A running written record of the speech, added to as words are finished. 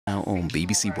on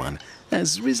BBC One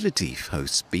as Riz Latif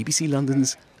hosts BBC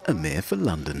London's A Mayor for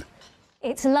London.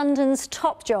 It's London's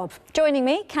top job. Joining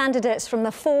me, candidates from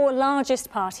the 4 largest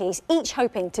parties, each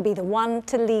hoping to be the one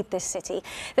to lead this city.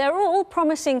 They're all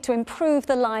promising to improve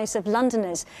the lives of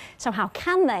Londoners. So how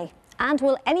can they? And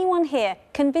will anyone here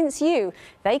convince you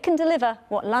they can deliver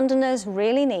what Londoners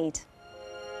really need?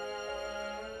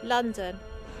 London.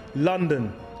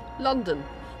 London. London.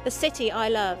 The city I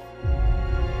love.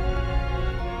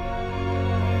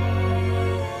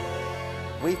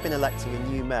 We've been electing a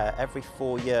new mayor every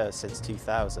 4 years since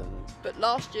 2000. But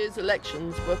last year's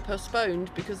elections were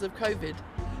postponed because of COVID.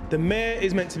 The mayor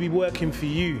is meant to be working for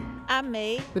you. And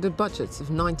me. With a budget of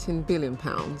 £19 billion.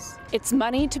 It's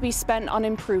money to be spent on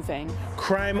improving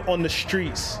Crime on the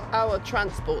streets. Our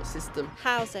transport system.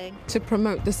 Housing. To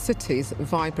promote the city's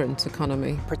vibrant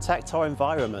economy. Protect our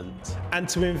environment. And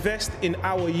to invest in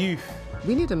our youth.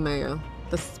 We need a mayor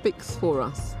that speaks for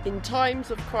us. In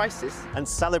times of crisis. And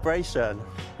celebration.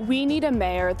 We need a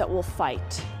mayor that will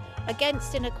fight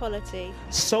against inequality.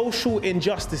 Social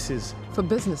injustices. For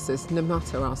businesses, no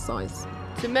matter our size.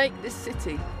 To make this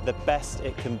city the best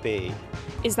it can be.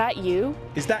 Is that you?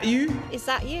 Is that you? Is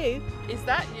that you? Is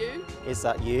that you? Is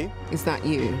that you? Is that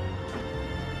you?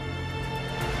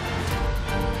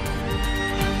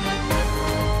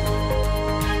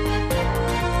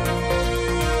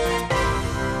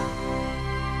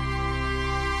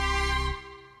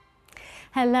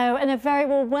 Hello and a very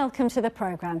warm welcome to the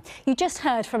programme. You just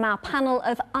heard from our panel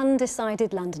of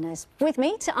undecided Londoners. With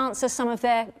me to answer some of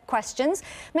their questions,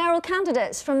 mayoral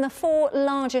candidates from the 4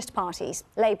 largest parties.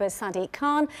 Labour's Sadiq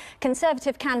Khan,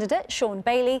 Conservative candidate Sean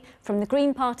Bailey, from the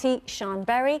Green Party Sian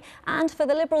Berry, and for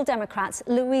the Liberal Democrats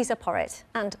Louisa Porritt.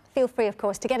 And feel free, of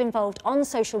course, to get involved on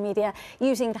social media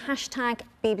using the hashtag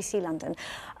BBC London.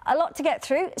 A lot to get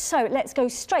through, so let's go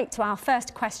straight to our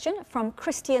first question from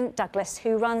Christian Douglas,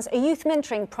 who runs a youth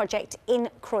mentoring project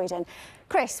in Croydon.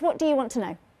 Chris, what do you want to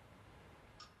know?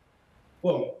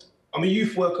 Well, I'm a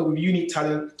youth worker with unique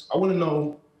talent. I want to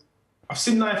know, I've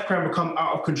seen knife crime become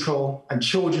out of control and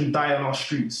children die on our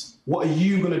streets. What are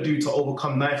you going to do to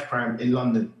overcome knife crime in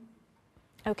London?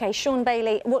 OK, Sean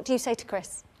Bailey, what do you say to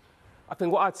Chris? I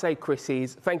think what I'd say, Chris,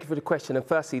 is thank you for the question. And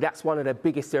firstly, that's one of the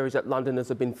biggest areas that Londoners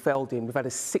have been failed in. We've had a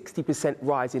 60%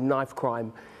 rise in knife crime.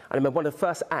 And I remember one of the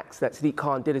first acts that Sadiq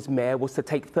Khan did as mayor was to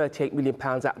take £38 million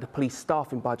out of the police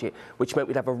staffing budget, which meant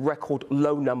we'd have a record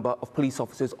low number of police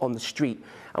officers on the street.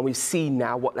 And we've seen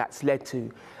now what that's led to.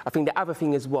 I think the other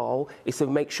thing as well is to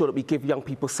make sure that we give young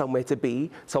people somewhere to be.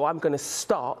 So I'm going to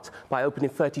start by opening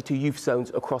 32 youth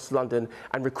zones across London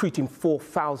and recruiting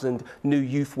 4,000 new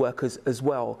youth workers as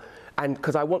well. And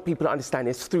because I want people to understand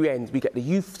there's 3 ends. We get the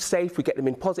youth safe, we get them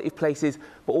in positive places,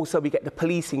 but also we get the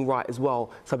policing right as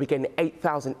well. So we're getting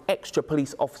 8,000 extra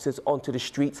police officers onto the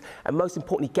streets, and most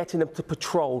importantly, getting them to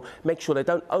patrol, make sure they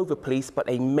don't over-police, but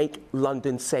they make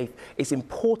London safe. It's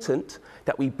important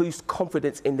that we boost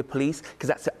confidence in the police, because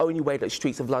that's the only way that the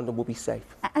streets of London will be safe.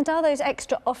 And are those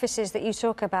extra officers that you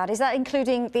talk about, is that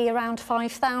including the around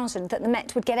 5,000 that the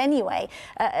Met would get anyway,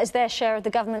 as their share of the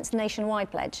government's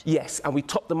nationwide pledge? Yes, and we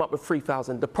topped them up with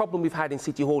 3,000. The problem we've had in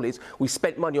City Hall is we've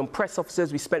spent money on press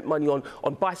officers, we spent money on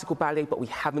bicycle ballet, but we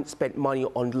haven't spent money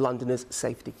on Londoners'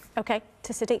 safety. OK,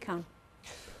 to Sadiq Khan.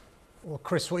 Well,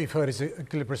 Chris, what you've heard is a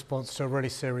good response to a really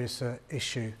serious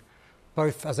issue.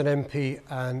 Both as an MP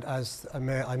and as a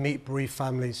mayor, I meet bereaved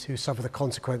families who suffer the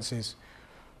consequences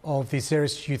of the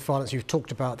serious youth violence you've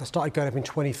talked about that started going up in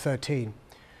 2013.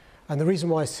 And the reason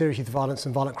why serious youth violence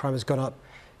and violent crime has gone up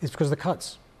is because of the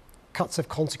cuts. Cuts have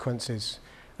consequences.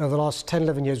 Over the last 10,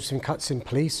 11 years, we've seen cuts in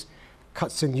police,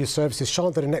 cuts in youth services.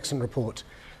 Sian did an excellent report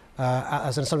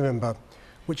as an assembly member,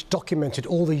 which documented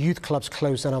all the youth clubs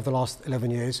closed down over the last 11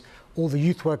 years, all the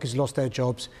youth workers lost their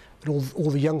jobs, and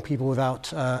all the young people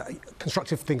without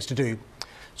constructive things to do.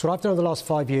 So what I've done over the last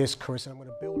 5 years, Chris, and I'm going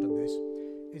to build on this,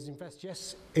 is invest,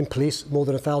 yes, in police, more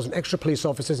than 1,000 extra police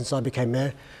officers since I became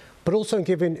mayor, but also in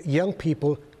giving young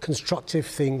people constructive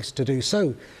things to do.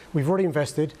 So we've already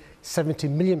invested £70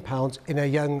 million in a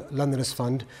Young Londoners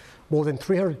Fund, more than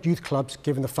 300 youth clubs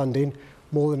given the funding,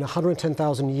 more than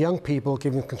 110,000 young people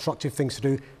given constructive things to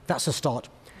do. That's a start.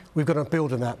 We've got to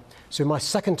build on that. So in my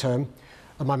second term,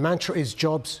 my mantra is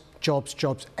jobs, jobs,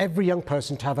 jobs. Every young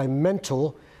person to have a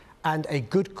mentor and a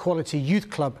good quality youth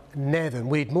club near them.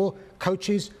 We need more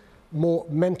coaches, more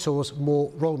mentors, more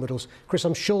role models. Chris,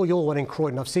 I'm sure you're one in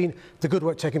Croydon. I've seen the good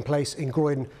work taking place in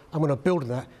Croydon. I'm going to build on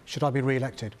that should I be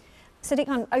re-elected. Sadiq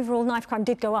Khan, overall knife crime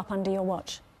did go up under your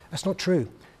watch. That's not true.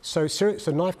 So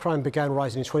knife crime began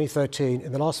rising in 2013.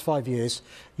 In the last 5 years,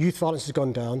 youth violence has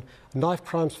gone down, knife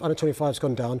crimes under 25 has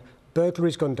gone down,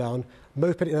 burglary's gone down,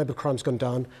 moped-enabled crime's gone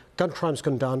down, gun crime's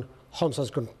gone down,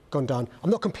 homicide's gone down. I'm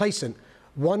not complacent.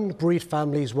 One breed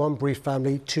family is one breed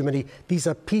family too many. These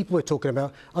are people we're talking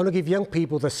about. I want to give young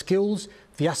people the skills,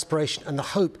 the aspiration and the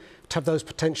hope to have those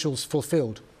potentials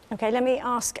fulfilled. OK, let me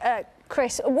ask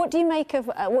Chris, what do you make of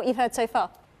what you've heard so far?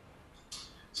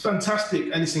 It's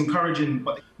fantastic and it's encouraging,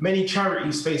 but many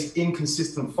charities face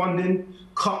inconsistent funding,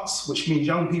 cuts, which means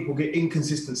young people get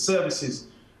inconsistent services.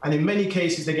 And in many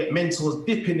cases, they get mentors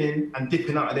dipping in and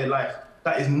dipping out of their life.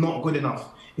 That is not good enough.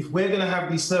 If we're going to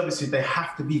have these services, they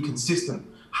have to be consistent.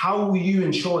 How will you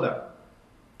ensure that?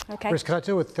 OK. Chris, can I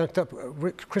deal with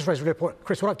Chris raised a really important.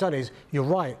 Chris, what I've done is, you're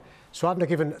right. So I've now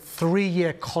given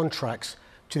 3-year contracts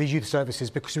to these youth services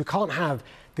because we can't have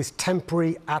this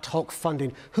temporary ad hoc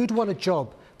funding. Who'd want a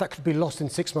job that could be lost in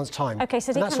 6 months' time? OK,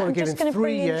 so and that's why we're giving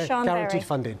 3-year guaranteed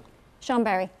funding. Sean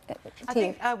Berry, I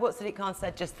think what Sadiq Khan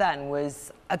said just then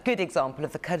was a good example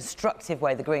of the constructive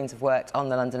way the Greens have worked on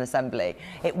the London Assembly.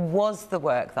 It was the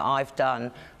work that I've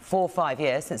done 4 or 5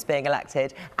 years since being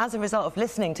elected as a result of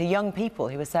listening to young people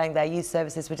who were saying their youth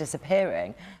services were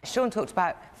disappearing. Sean talked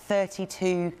about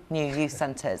 32 new youth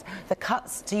centres. The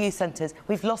cuts to youth centres,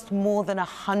 we've lost more than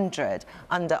 100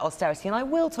 under austerity. And I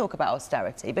will talk about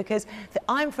austerity because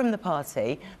I'm from the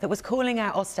party that was calling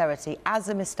out austerity as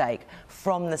a mistake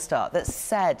from the start, that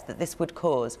said that this would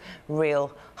cause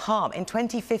real harm. In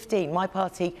 2015, my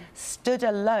party stood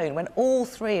alone when all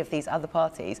 3 of these other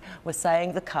parties were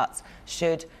saying the cuts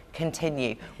should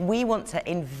continue. We want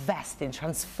to invest in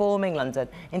transforming London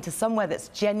into somewhere that's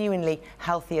genuinely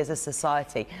healthy as a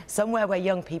society, somewhere where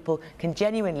young people can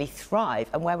genuinely thrive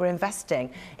and where we're investing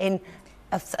in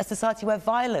a society where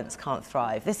violence can't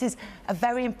thrive. This is a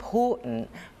very important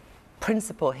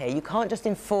principle here. You can't just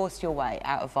enforce your way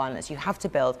out of violence. You have to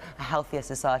build a healthier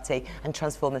society and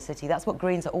transform the city. That's what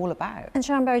Greens are all about. And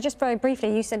Sharon Berry, just very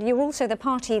briefly, you said you're also the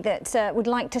party that would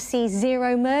like to see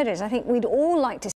 0 murders. I think we'd all like to